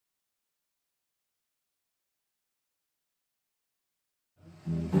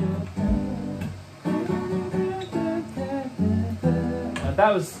And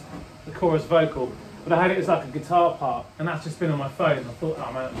that was the chorus vocal, but I had it as like a guitar part, and that's just been on my phone. I thought,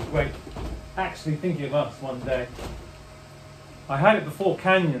 oh man, that was great. Actually thinking of us one day. I had it before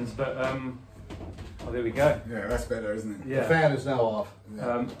Canyons, but oh, there we go. Yeah, that's better, isn't it? Yeah. The fan is now off.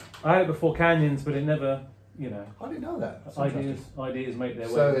 Yeah. I had it before Canyons, but it never, you know. I didn't know that. Ideas make their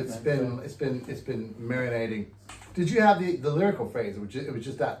way. So it's been marinating. Did you have the lyrical phrase? It was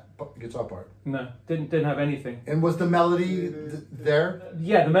just that guitar part. No, didn't have anything. And was the melody there?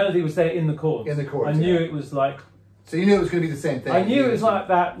 Yeah, the melody was there in the chords. In the chords. I knew it was like. So you knew it was going to be the same thing. I knew it was like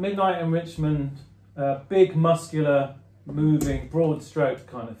that Midnight in Richmond, big, muscular, moving, broad stroke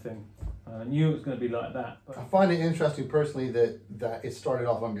kind of thing. I knew it was going to be like that. But I find it interesting personally that it started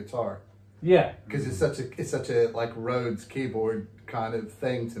off on guitar. Yeah, because it's such a like Rhodes keyboard kind of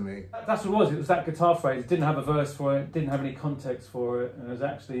thing to me. That's what it was. It was that guitar phrase. It didn't have a verse for it. Didn't have any context for it. And it was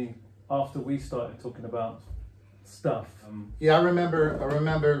actually after we started talking about stuff. Yeah, I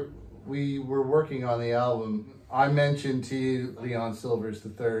remember we were working on the album. I mentioned to you Leon Silver's the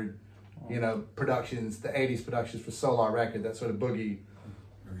third, you know, productions, the '80s productions for Solar Record, that sort of boogie,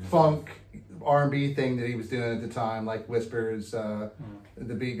 funk, R&B thing that he was doing at the time, like Whispers, The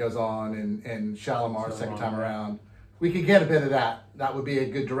Beat Goes On, and Shalimar Second Time Around. We could get a bit of that. That would be a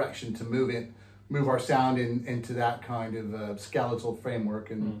good direction to move our sound into that kind of skeletal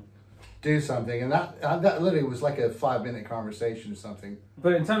framework and do something. And that literally was like a 5-minute conversation or something.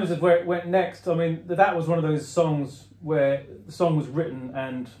 But in terms of where it went next, I mean, that was one of those songs where the song was written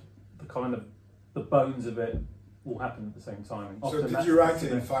and the kind of the bones of it all happened at the same time. So did you write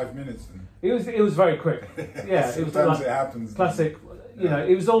it in 5 minutes then? It was very quick. Yeah, it was like it happens. Classic. You know,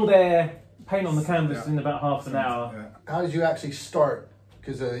 it was all there, paint on the canvas in about half an hour. Yeah. How did you actually start?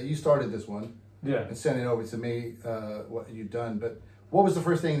 Because you started this one. Yeah. And sent it over to me, what you'd done. But what was the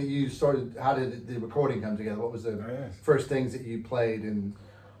first thing that you started? How did the recording come together? What was the first things that you played, and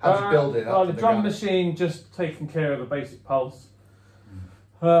how did you build it? Well, the drum machine, just taking care of a basic pulse.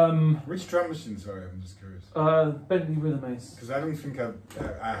 Which drum machine? Sorry, I'm just curious. Bentley Rhythm Ace. Because I don't think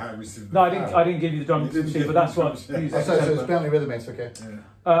I had received. No, I didn't give you the drum machine, but that's what. So it's Bentley Rhythm Ace, okay.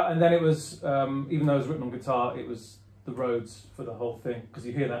 Yeah. And then it was, even though it was written on guitar, it was the Rhodes for the whole thing, because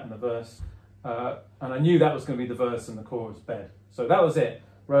you hear that in the verse. And I knew that was going to be the verse and the chorus bed. So that was it.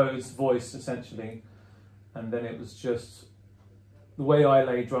 Rhodes, voice, essentially. And then it was just, the way I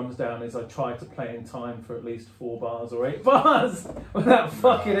lay drums down is I try to play in time for at least 4 bars or 8 bars without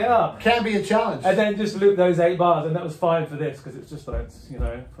fucking it up. Can be a challenge. And then just loop those 8 bars, and that was fine for this, because it's just like, you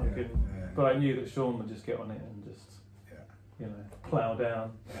know, fucking... But I knew that Shawn would just get on it and just, you know, plough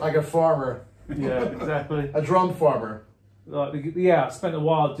down. Like a farmer. Yeah, exactly. A drum farmer. Like, I spent a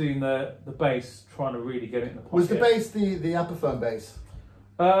while doing the bass, trying to really get it in the pocket. Was the bass the Epiphone bass?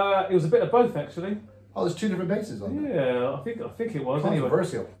 It was a bit of both, actually. Oh, there's 2 different basses on there. Yeah, I think it was.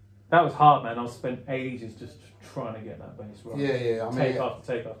 Controversial. Anyway, that was hard, man. I spent ages just trying to get that bass right. Yeah. I mean, take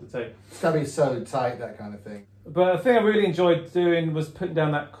after take after take. It's got to be so tight, that kind of thing. But the thing I really enjoyed doing was putting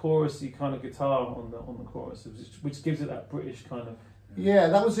down that chorusy kind of guitar on the chorus, which gives it that British kind of. Yeah,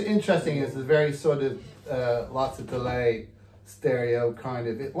 that was interesting. It's a very sort of lots of delay, stereo kind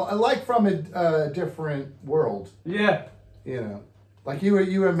of. Well, like from a different world. Yeah. You know, like you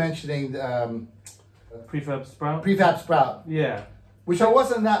were mentioning. Prefab Sprout. Prefab Sprout. Yeah. Which I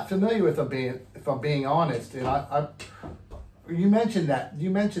wasn't that familiar with, if I'm being honest. And you mentioned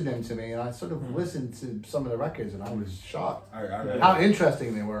them to me, and I sort of listened to some of the records, and I was shocked how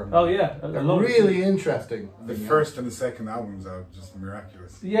interesting they were. Oh yeah, they're really interesting. The first and the second albums are just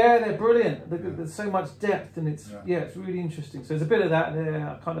miraculous. Yeah, they're brilliant. There's so much depth, and it's it's really interesting. So there's a bit of that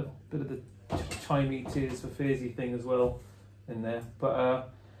there, kind of bit of the chimey Tears for Fearsy thing as well in there,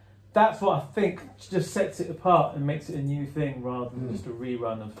 but. That's what I think just sets it apart and makes it a new thing rather than just a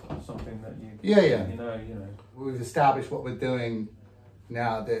rerun of something that you you know. We've established what we're doing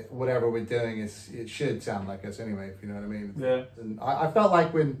now, that whatever we're doing it should sound like us anyway, if you know what I mean. Yeah. And I felt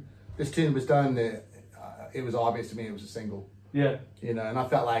like when this tune was done, it was obvious to me it was a single. Yeah. You know, and I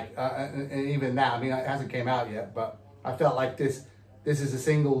felt like, and even now, I mean, it hasn't came out yet, but I felt like this is a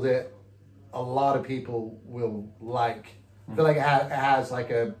single that a lot of people will like. I feel like it has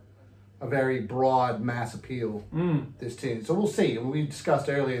like a very broad mass appeal, this tune. So we'll see. We discussed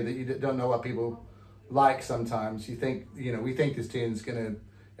earlier that you don't know what people like sometimes. You think, we think this tune's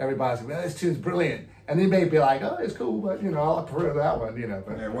everybody's like, well, this tune's brilliant. And they may be like, oh, it's cool, but, I prefer that one,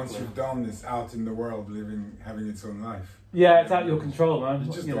 But once you've done this out in the world, having its own life, Yeah, it's out of your control, man.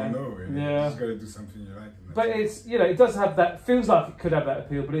 You just don't know, really. Yeah. You just got to do something you like. But it's, you know, it does have that, feels like it could have that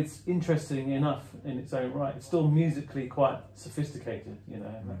appeal, but it's interesting enough in its own right. It's still musically quite sophisticated, you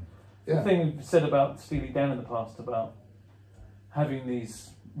know. Yeah. The thing we've said about Steely Dan in the past about having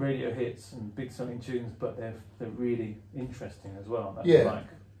these radio hits and big selling tunes, but they're really interesting as well. That's like,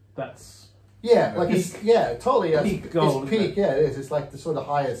 that's... Yeah, like it's, totally. Peak gold, it's peak, yeah, it is. It's like the sort of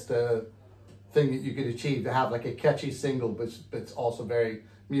highest thing that you could achieve, to have like a catchy single, but it's also very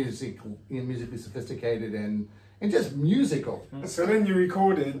musically sophisticated and just musical. So then you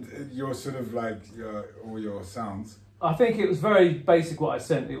recorded your sort of like all your sounds. I think it was very basic what I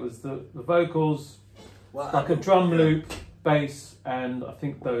sent. It was the vocals, like a drum loop, bass, and I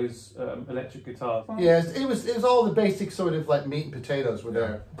think those electric guitars. Yeah, it was all the basic sort of like meat and potatoes were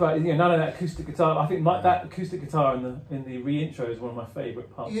there. But you know, none of that acoustic guitar. I think like that acoustic guitar in the re-intro is one of my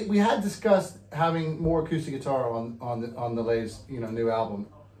favourite parts. We had discussed having more acoustic guitar on the latest new album,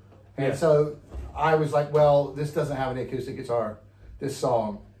 and so I was like, well, this doesn't have any acoustic guitar, this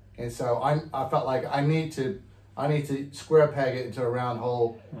song, and so I felt like I need to square peg it into a round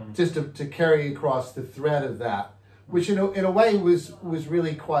hole, just to carry across the thread of that. Which in a way was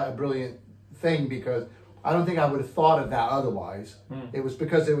really quite a brilliant thing, because I don't think I would have thought of that otherwise. It was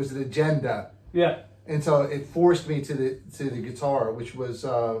because there was an agenda. Yeah. And so it forced me to the guitar, which was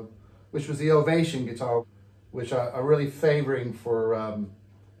the Ovation guitar, which I'm really favoring for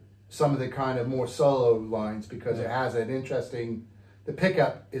some of the kind of more solo lines, because it has an interesting. The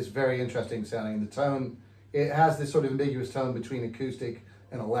pickup is very interesting sounding. The tone, it has this sort of ambiguous tone between acoustic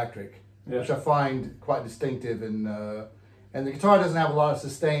and electric. Which I find quite distinctive, and the guitar doesn't have a lot of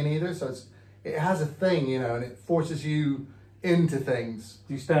sustain either, so it has a thing, and it forces you into things.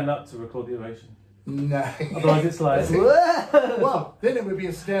 Do you stand up to record the Ovation? No. Otherwise it's like, well, then it would be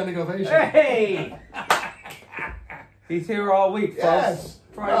a standing ovation. Hey! He's here all week, yes.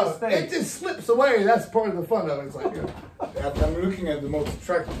 folks. It just slips away. That's part of the fun of it. It's like, I'm looking at the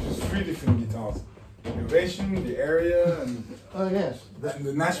multi-track, there's 3 different guitars. The Ovation, the Area, and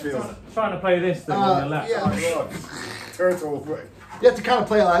the Nashville. Trying to play this thing on your lap. Yeah. Oh, God. Turtle. You have to kind of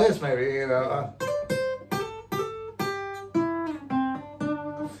play it like this, maybe.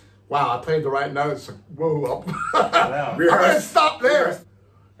 Wow, I played the right notes. Whoa, I'm gonna stop there.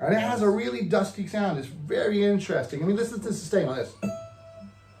 And it has a really dusty sound. It's very interesting. I mean, listen to the sustain on this.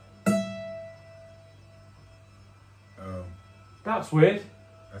 That's weird.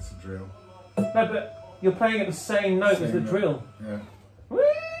 That's a drill. No, but you're playing at the same note as the drill. Yeah. Whee!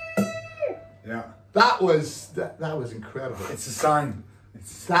 Yeah. That was incredible. It's a sign.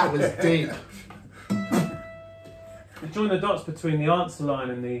 That was deep. You join the dots between the answer line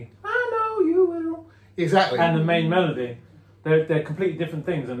and the "I know you will" Exactly. and the main melody. They're completely different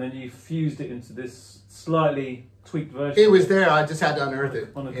things, and then you fused it into this slightly tweaked version. It was there. I just had to unearth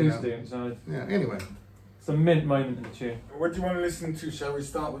it on acoustic. So yeah. Anyway. It's a mint moment in the tune. What do you want to listen to? Shall we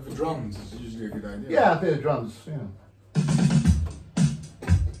start with the drums? It's usually a good idea. Yeah, a bit of drums. Yeah.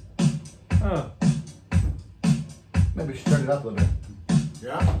 Oh. Maybe we should turn it up a little bit.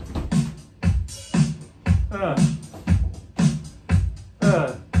 Yeah.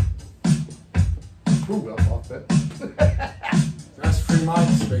 Ooh, well, off bit. That's 3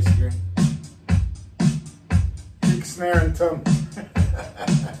 mics basically. Kick, snare, and tom.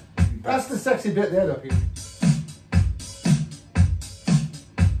 That's the sexy bit there, though, Peter.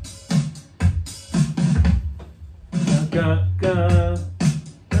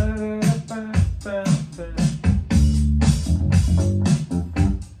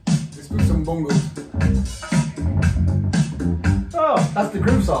 Let's put some bongos. Oh, that's the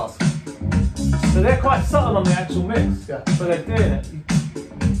groove sauce. So they're quite subtle on the actual mix. Yeah. But they're doing it.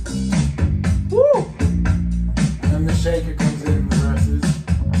 Woo! And the shaker comes in the verses.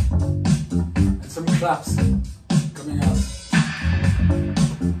 And some claps coming out.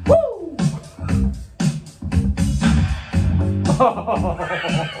 Woo!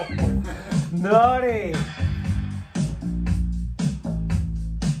 Naughty!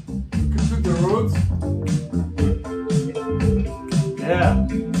 You can put the Rhodes. Yeah.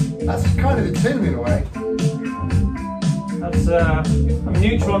 That's kind of a tune in a way. That's a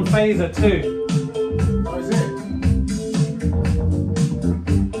neutron phaser too. How is it?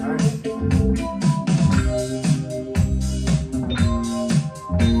 Nice.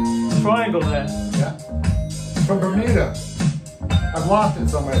 Triangle there. Yeah. From Bermuda. I've lost it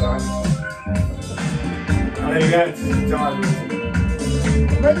somewhere though. There you go.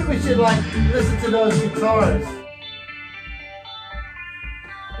 Maybe we should listen to those guitars.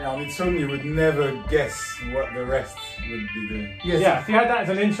 Yeah, I mean, suddenly you would never guess what the rest would be doing. Yes. Yeah, if you had that as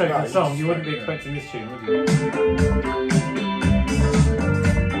an intro to the song, you wouldn't be expecting this tune, would you?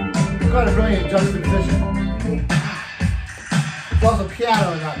 quite a brilliant juxtaposition. There's also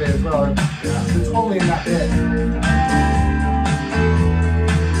piano in that bit as well. It's only in that bit.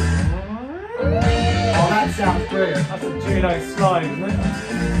 Oh, that sounds brilliant. That's a Juno slide, isn't it?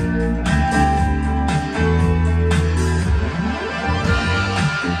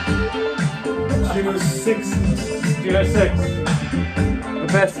 Juno 6. Juno 6. The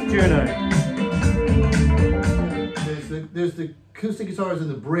best Juno. There's the acoustic guitars in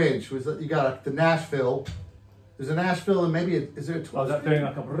the bridge. You got the Nashville. There's a Nashville and maybe is there a 12? Oh, is that doing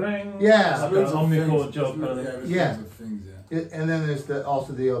like a ring? Yeah. Like an omnichord job kind of thing. Yeah. Things, And then there's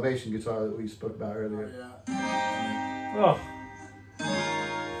also the Ovation guitar that we spoke about earlier. Oh.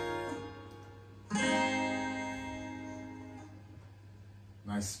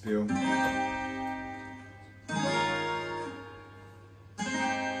 Nice spill.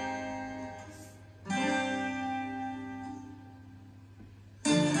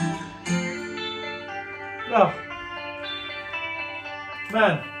 Oh.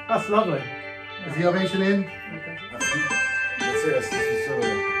 Man, that's lovely. Is the Ovation in? That's it, this is sort of...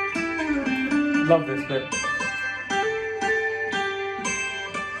 Love this bit.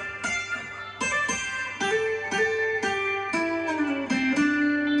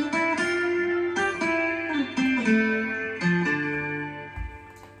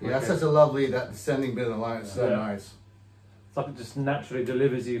 Yeah, that's such a lovely, that descending bit of the line. It's so nice. It's like it just naturally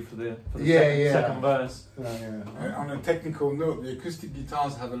delivers you for the second verse. On a technical note, the acoustic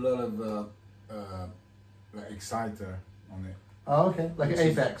guitars have a lot of like exciter on it. Oh, okay. Like an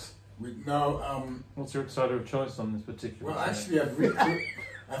Apex. With no... What's your exciter of choice on this particular? Well, actually, I've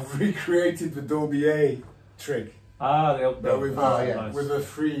recreated the Dolby A trick. Ah, the old with a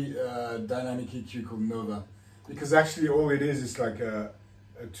free dynamic EQ called Nova. Because actually all it is like a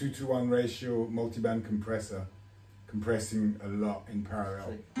 2-to-1 ratio multiband compressor. Compressing a lot in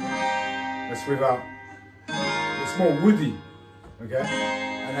parallel. That's without... It's more woody. Okay?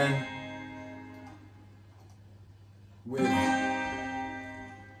 And then... with...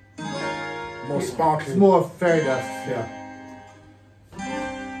 more sparkly. It's more fairy dust. Yeah.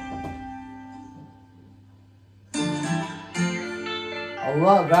 I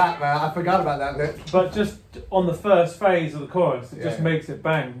love that, man. I forgot about that bit. But just on the first phase of the chorus, it just makes it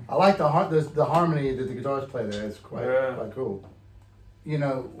bang. I like the harmony that the guitars play there. It's quite cool. You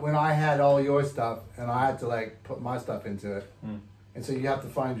know, when I had all your stuff and I had to like put my stuff into it, and so you have to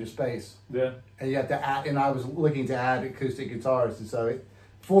find your space. Yeah. And you have to add. And I was looking to add acoustic guitars, and so it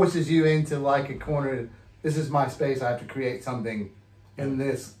forces you into like a corner. This is my space. I have to create something in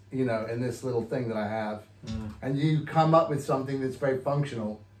this, you know, in this little thing that I have. And you come up with something that's very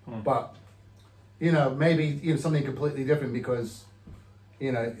functional, but you know, maybe something completely different because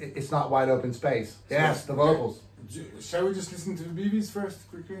you know it's not wide open space. Yes, the vocals. Shall we just listen to the BBs first,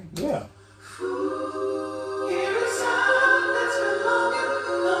 quickly? Yeah. Here is sound that's been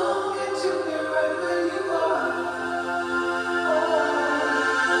longing to be right where you are.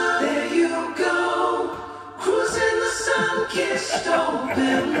 There you go, cruising the sun-kissed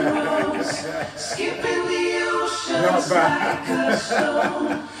open roads, skipping the oceans like a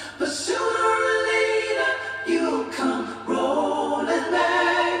stone. But sooner or later, you'll come rolling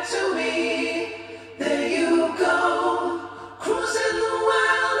back to me. There you go, cruising the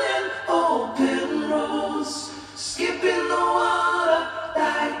wild and open roads, skipping the water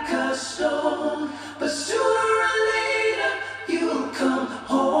like a stone. But sooner or later, you'll come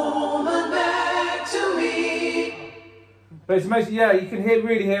home and back to me. But it's amazing, yeah, you can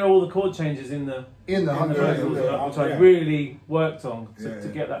really hear all the chord changes in the vocals, which I really worked on to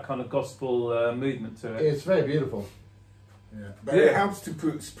get that kind of gospel movement to it. It's very beautiful. Yeah, but it helps to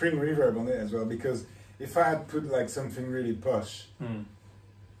put spring reverb on it as well, because if I had put like something really posh,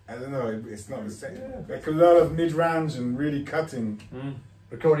 I don't know, it's not the same. Like a lot of mid-range and really cutting.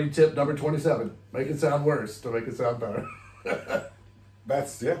 Recording tip number 27: make it sound worse to make it sound better.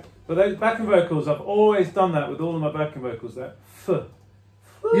 That's But those backing vocals, I've always done that with all of my backing vocals. That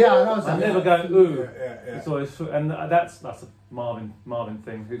Yeah, I know. I never go ooh. Yeah. It's always and that's a Marvin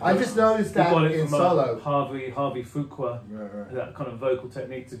thing. I just noticed that in solo. Harvey Fuqua, Right. that kind of vocal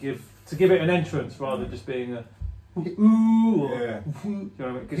technique to give it an entrance rather than just being a ooh. Or, Yeah. you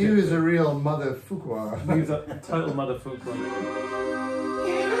know, it gives He it- was a real mother Fuqua. He was a total mother Fuqua.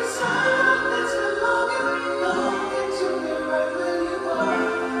 Here is sound that's been longing to be right where you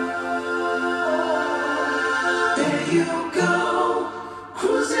are. There you go,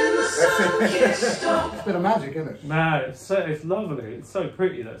 cruising the sun-kissed open. It's a bit of magic, isn't it? Man, it's lovely. It's so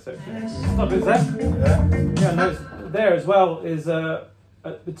pretty, that section. Stop it, Zach. Yeah, no, there as well is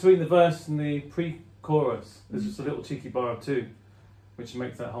between the verse and the pre-chorus. There's just a little cheeky bar of 2, which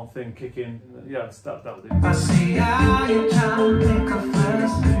makes that whole thing kick in. Yeah, that'll do. I see how you trying to pick up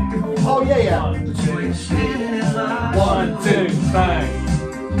first. Oh yeah, yeah. 1, 2, 3. Yeah. 1, 2, bang.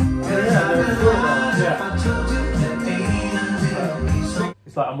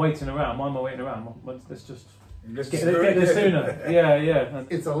 It's like I'm waiting around. Why am I waiting around? Let's just get there sooner. Yeah, yeah.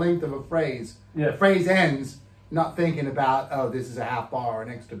 It's a length of a phrase. Yeah. The phrase ends not thinking about, oh, this is a half bar or an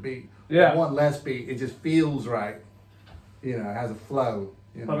extra beat. Yeah. Or one less beat. It just feels right. You know, it has a flow.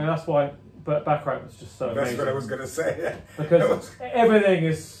 You know? I mean, that's why Backrack was just so That's amazing. what I was going to say. Because everything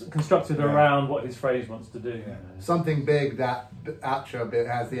is constructed around what his phrase wants to do. Yeah. Something big, that outro bit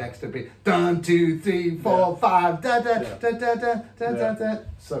has the extra beat. Dun, 2, 3, 4, 5. Da da da da da da da da.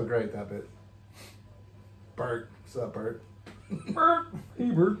 So great, that bit. Bert. What's up, Bert?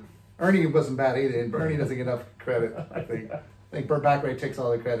 Ebert. Ernie wasn't bad either, and Ernie doesn't get enough credit, I think. I think Bert Backrack takes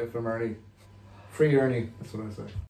all the credit from Ernie. Free Ernie, that's what I say.